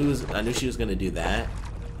 cause I knew she was gonna do that,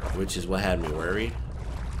 which is what had me worried.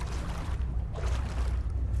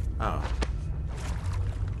 Oh.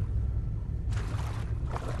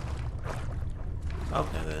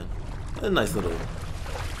 Okay then. A nice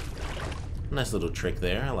little trick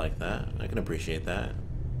there. I like that. I can appreciate that.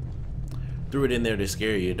 Threw it in there to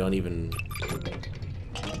scare you. Don't even.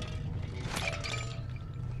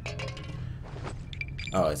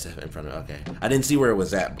 Oh, it's in front of. Okay, I didn't see where it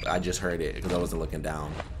was at. I just heard it because I wasn't looking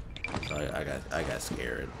down. So I got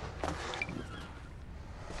scared.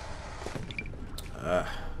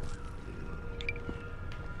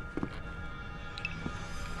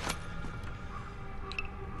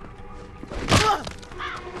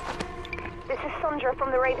 This is Sandra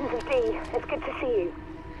from the Ravens of D. It's good to see you.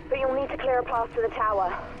 But you'll need to clear a path to the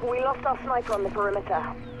tower. We lost our sniper on the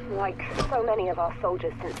perimeter. Like so many of our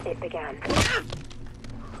soldiers since it began.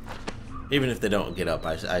 Even if they don't get up,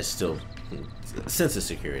 I still sense of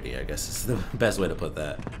security, I guess is the best way to put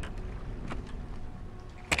that.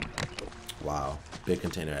 Wow, big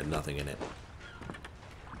container had nothing in it.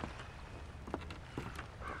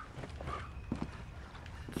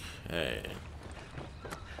 Okay.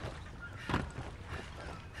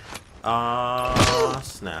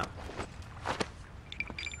 Snap.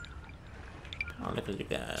 Oh, look at you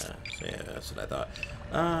guys. Yeah, that's what I thought.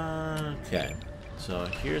 Okay. So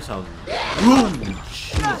here's how. Ooh,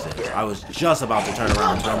 Jesus. I was just about to turn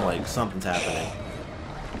around, so I'm like, something's happening.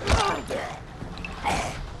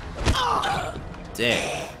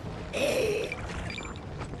 Dang.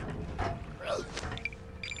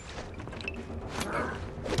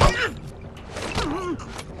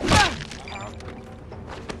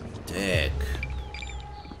 Dick.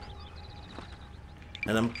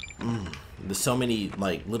 And there's so many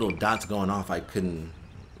like little dots going off. I couldn't.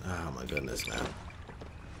 Oh my goodness, man.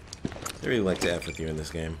 They really like to F with you in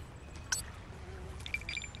this game.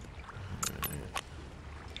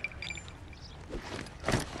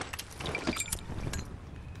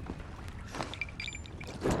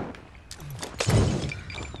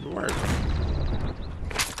 Work.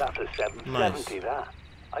 That's a 770, Nice. that.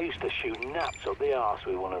 I used to shoot gnats up the arse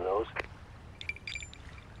with one of those.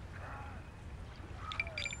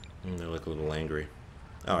 They look a little angry.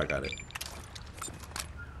 Oh, I got it.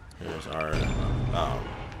 Here's our. Oh.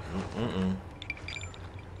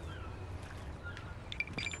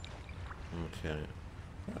 Okay.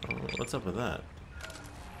 What's up with that?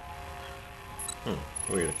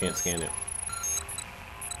 Weird. I can't scan it.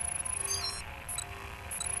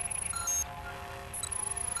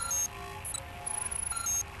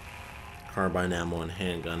 Carbine ammo and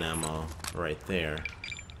handgun ammo right there.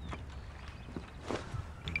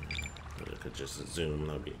 If I could just zoom,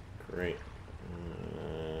 that'd be great.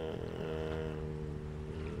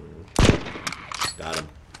 Got him.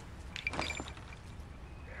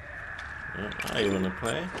 Oh, you wanna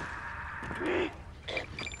play?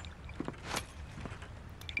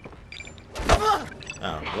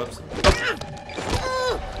 Oh, whoops.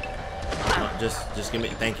 Oh, just give me.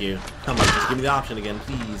 Thank you. Come on, just give me the option again,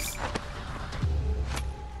 please.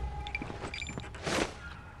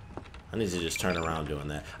 I need to just turn around doing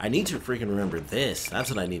that. I need to freaking remember this.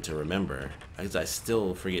 That's what I need to remember. Because I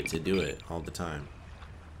still forget to do it all the time.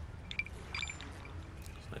 It's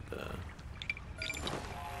like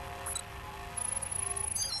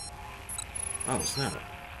oh, snap.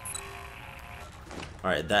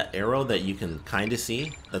 Alright, that arrow that you can kind of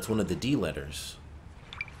see, that's one of the D letters.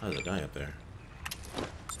 Oh, there's a guy up there.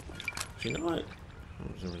 So you know what?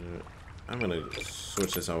 I'm going to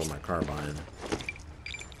switch this out with my carbine.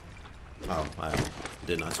 Oh, I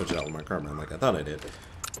did not switch it out with my carbine like I thought I did.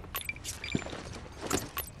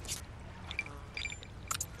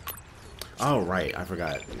 Oh, right. I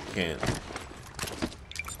forgot.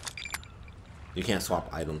 You can't swap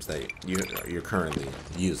items that you're currently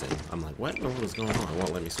using. I'm like, what? What is going on? It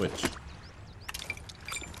won't let me switch.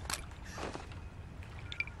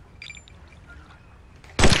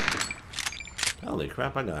 Holy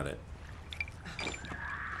crap, I got it.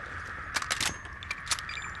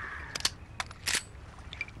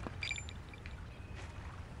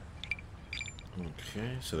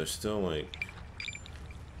 Okay, so there's still like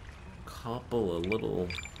a couple of little.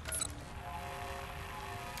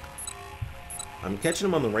 I'm catching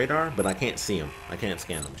them on the radar, but I can't see them. I can't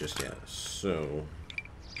scan them just yet. So,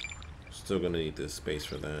 still gonna need this space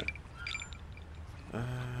for that.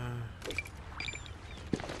 I'm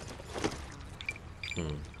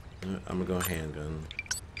gonna go handgun.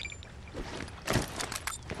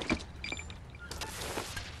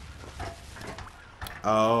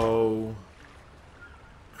 Oh,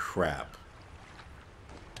 crap.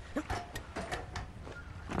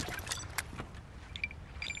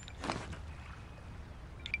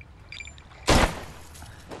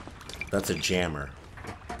 That's a jammer.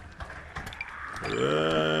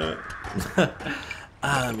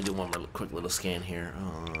 Let me do one more quick little scan here.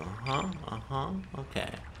 Okay.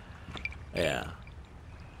 Yeah.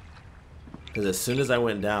 Because as soon as I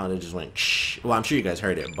went down, it just went shh. Well, I'm sure you guys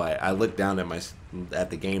heard it, but I looked down at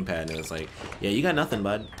the gamepad and it was like, yeah, you got nothing,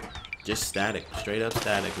 bud. Just static. Straight up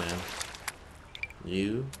static, man.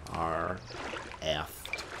 You are effed.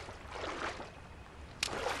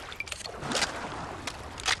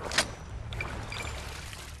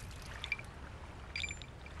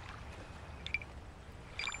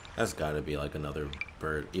 That's gotta be like another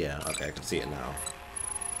bird. Yeah, okay, I can see it now.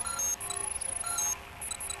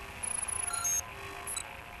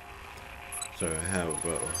 So I have,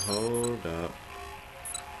 hold up.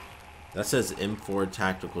 That says M4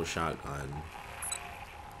 tactical shotgun.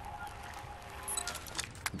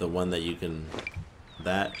 The one that you can,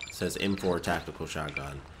 that says M4 tactical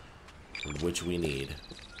shotgun, which we need,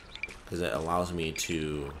 because it allows me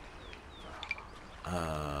to,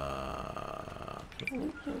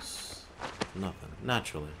 nothing.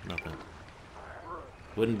 Naturally, nothing.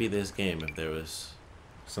 Wouldn't be this game if there was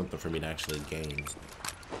something for me to actually gain.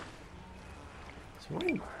 Is he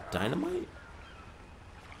wearing dynamite?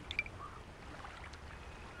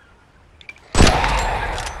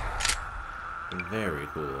 Very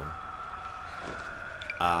cool.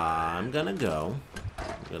 I'm gonna go.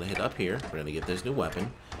 I'm gonna hit up here. We're gonna get this new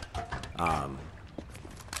weapon.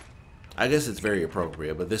 I guess it's very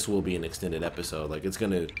appropriate, but this will be an extended episode. Like,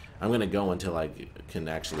 I'm gonna go until I can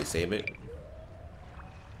actually save it.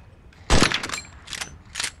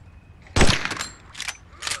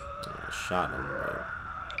 Shot him,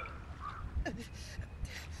 but...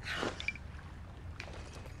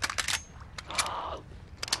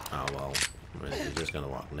 Oh, well. He's just gonna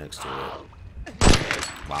walk next to it.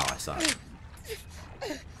 Wow, I saw it.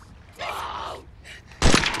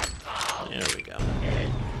 There we go.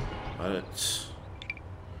 But...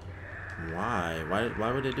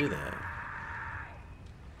 Why would it do that?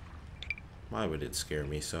 Why would it scare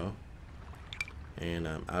me so? And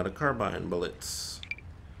I'm out of carbine bullets.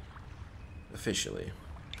 Officially.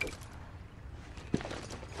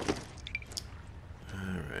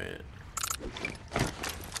 Alright.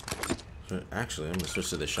 So actually, I'm gonna switch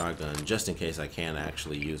to the shotgun just in case I can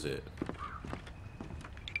actually use it.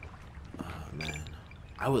 Oh man.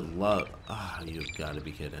 I would love... Oh, you've got to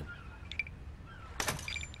be kidding.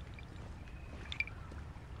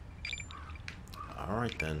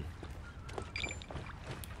 Alright then.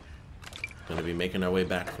 Gonna be making our way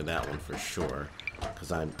back for that one for sure.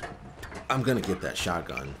 Because I'm gonna get that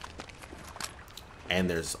shotgun. And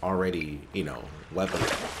there's already, you know, weapon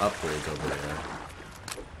upgrades over there.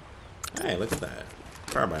 Hey, look at that.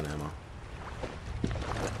 Carbine ammo.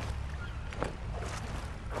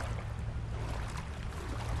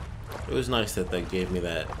 It was nice that they gave me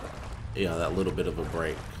that, you know, that little bit of a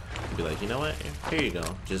break. Be like, you know what? Here you go.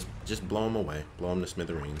 Just blow them away. Blow them to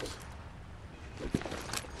smithereens.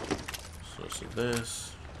 So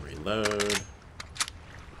this. Reload.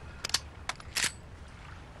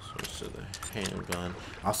 Switch to the handgun.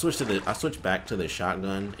 I'll switch back to the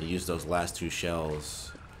shotgun and use those last two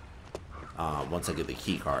shells once I get the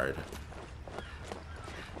key card.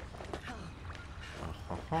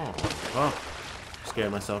 Oh,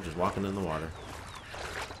 scared myself just walking in the water.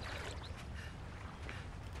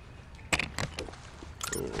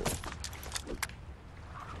 Ooh.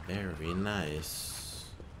 Very nice.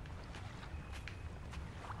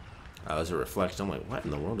 Oh, there's a reflection. I'm like, what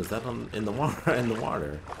in the world is that in the water? In the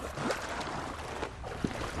water.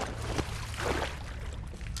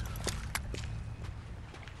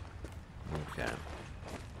 Okay.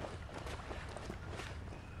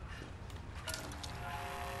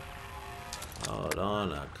 Hold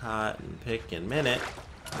on a cotton picking minute.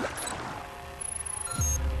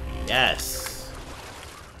 Yes.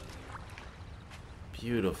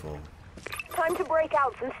 Beautiful. Time to break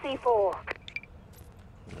out some C4.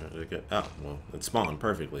 Oh, well, it spawned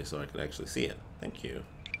perfectly so I could actually see it. Thank you.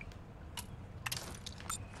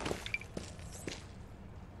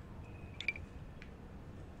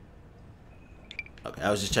 Okay, I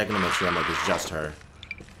was just checking to make sure. I'm like, it's just her.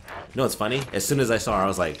 You know what's funny? As soon as I saw her, I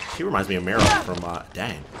was like, she reminds me of Meryl from,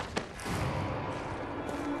 dang.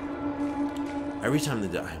 Every time they...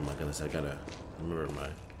 Oh my goodness, I gotta remember my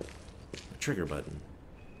trigger button.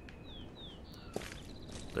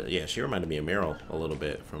 But yeah, she reminded me of Meryl a little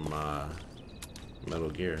bit from Metal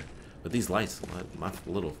Gear. But these lights, my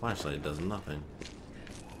little flashlight does nothing.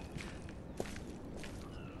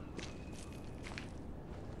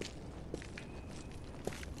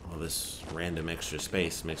 All this random extra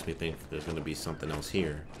space makes me think there's going to be something else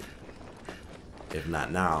here. If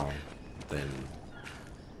not now, then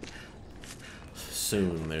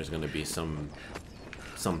soon there's going to be something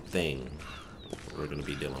we're going to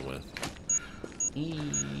be dealing with.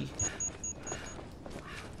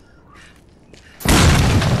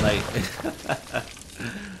 Like,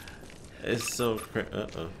 it's so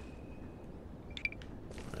Alright,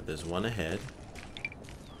 there's one ahead.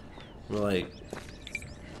 We're like,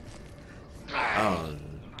 oh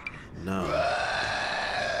no,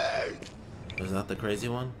 is that the crazy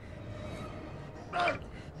one?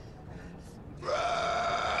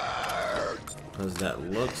 Because that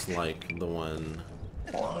looks like the one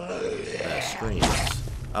that screams.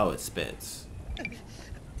 Oh, it spits. You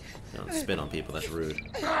don't spit on people, that's rude.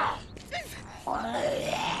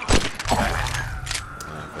 Alright,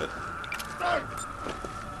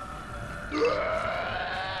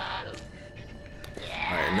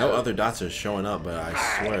 no other dots are showing up, but I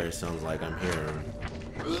swear it sounds like I'm hearing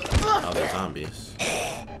other zombies.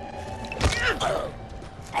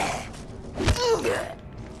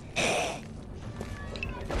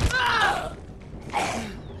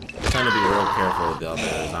 Trying to be real careful with the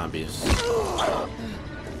other zombies.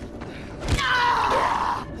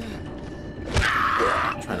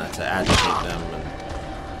 Try not to agitate them and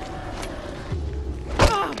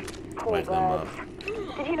Poor wake them up.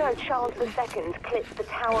 birds. Did you know Charles II clipped the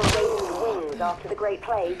tower raven's wings after the Great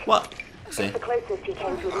Plague? What? See? It's the closest he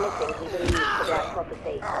came to admitting he believed the Black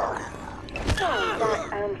Prophecy. So,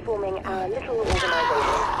 that and forming a little organization,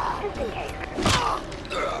 just in case.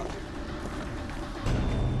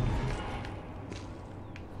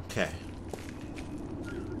 Okay.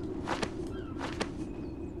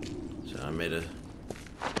 So I made a...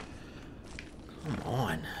 Come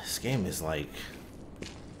on. This game is like...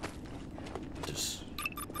 Just...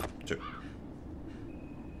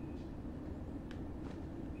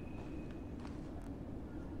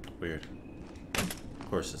 Weird. Of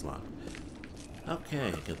course it's locked.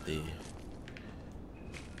 Okay, got the...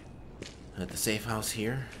 At the safe house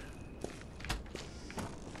here.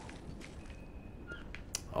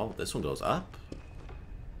 Oh, this one goes up?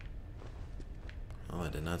 Oh, I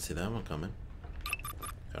did not see that one coming.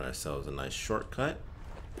 Got ourselves a nice shortcut.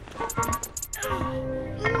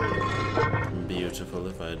 Beautiful,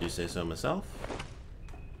 if I do say so myself.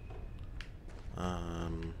 Let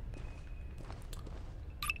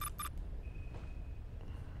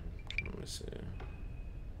me see.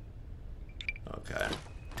 Okay.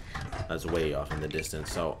 That's way off in the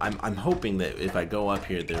distance. So I'm hoping that if I go up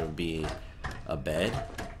here, there will be a bed.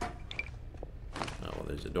 Oh, well,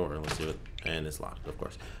 there's a door. Let's see what... And it's locked, of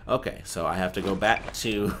course. Okay, so I have to go back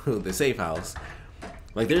to the safe house.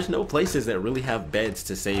 Like, there's no places that really have beds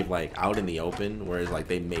to save, like, out in the open, whereas, like,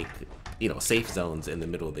 they make, you know, safe zones in the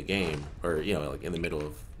middle of the game, or, you know, like, in the middle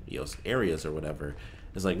of, you know, areas or whatever.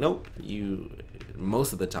 It's like, nope,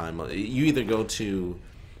 most of the time, you either go to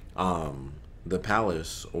the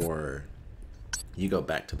palace or you go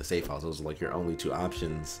back to the safe house. Those are, like, your only two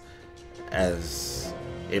options as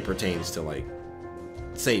it pertains to, like,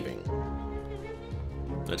 saving.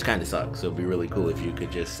 Which kind of sucks. It would be really cool if you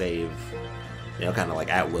could just save, you know, kind of like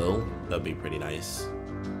at will. That'd be pretty nice.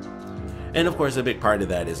 And of course, a big part of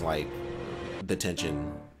that is like the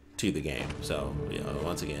tension to the game. So, you know,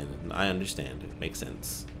 once again, I understand. It makes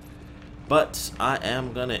sense. But I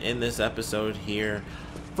am gonna end this episode here.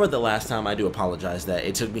 For the last time, I do apologize that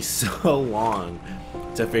it took me so long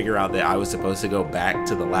to figure out that I was supposed to go back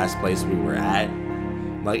to the last place we were at.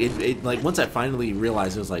 Like, like, once I finally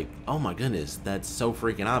realized, it was like, oh my goodness, that's so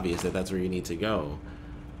freaking obvious that that's where you need to go.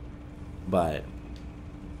 But,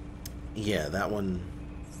 yeah, that one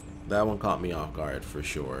caught me off guard for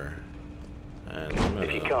sure. And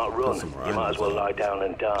if you can't run, you might as well lie down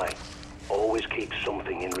and die. Always keep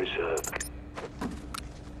something in reserve.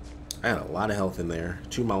 I had a lot of health in there.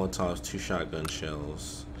 2 Molotovs, 2 shotgun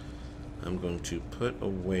shells. I'm going to put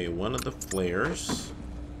away one of the flares.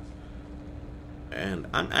 And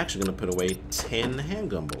I'm actually going to put away 10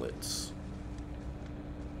 handgun bullets.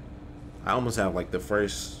 I almost have like the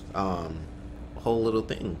first whole little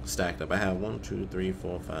thing stacked up. I have 1, 2, 3,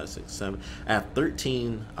 4, 5, 6, 7. I have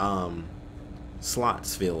 13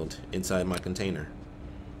 slots filled inside my container.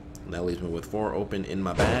 And that leaves me with 4 open in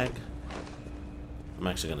my bag. I'm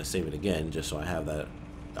actually going to save it again just so I have that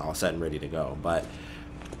all set and ready to go. But,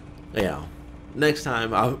 yeah. Next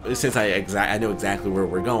time, since I know exactly where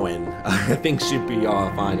we're going, things should be all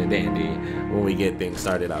fine and dandy when we get things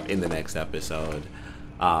started up in the next episode.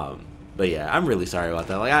 But yeah, I'm really sorry about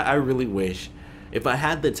that. Like, I really wish, if I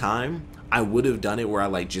had the time, I would have done it where I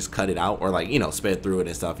like just cut it out or like, you know, sped through it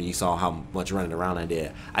and stuff, and you saw how much running around I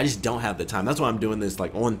did. I just don't have the time. That's why I'm doing this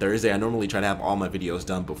like on Thursday. I normally try to have all my videos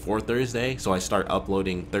done before Thursday, so I start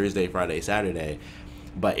uploading Thursday, Friday, Saturday.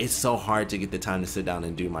 But it's so hard to get the time to sit down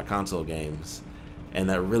and do my console games, and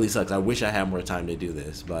that really sucks. I wish I had more time to do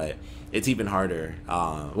this, but it's even harder.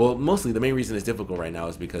 Well, mostly the main reason it's difficult right now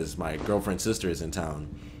is because my girlfriend's sister is in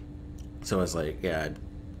town. So it's like, yeah,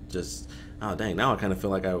 just, oh dang, now I kind of feel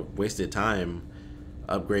like I wasted time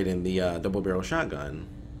upgrading the double barrel shotgun.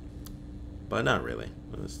 But not really.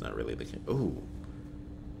 It's not really the case. Ooh,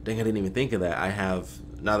 dang, I didn't even think of that.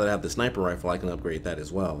 Now that I have the sniper rifle, I can upgrade that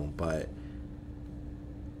as well, but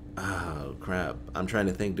oh crap, I'm trying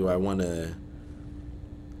to think, do I want to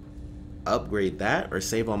upgrade that or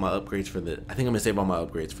save all my upgrades for the, I think I'm gonna save all my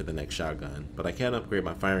upgrades for the next shotgun, but I can upgrade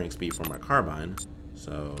my firing speed for my carbine,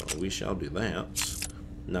 so we shall do that.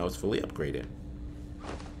 Now it's fully upgraded,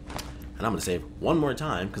 and I'm gonna save one more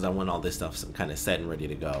time because I want all this stuff kind of set and ready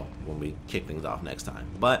to go when we kick things off next time.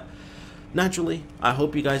 But naturally, I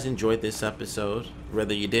hope you guys enjoyed this episode.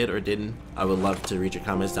 Whether you did or didn't, I would love to read your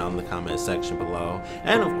comments down in the comment section below.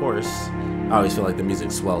 And of course, I always feel like the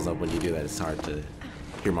music swells up when you do that. It's hard to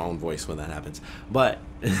hear my own voice when that happens. But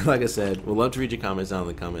like I said, we'd love to read your comments down in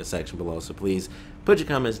the comment section below. So please put your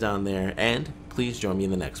comments down there, and please join me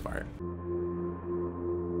in the next part.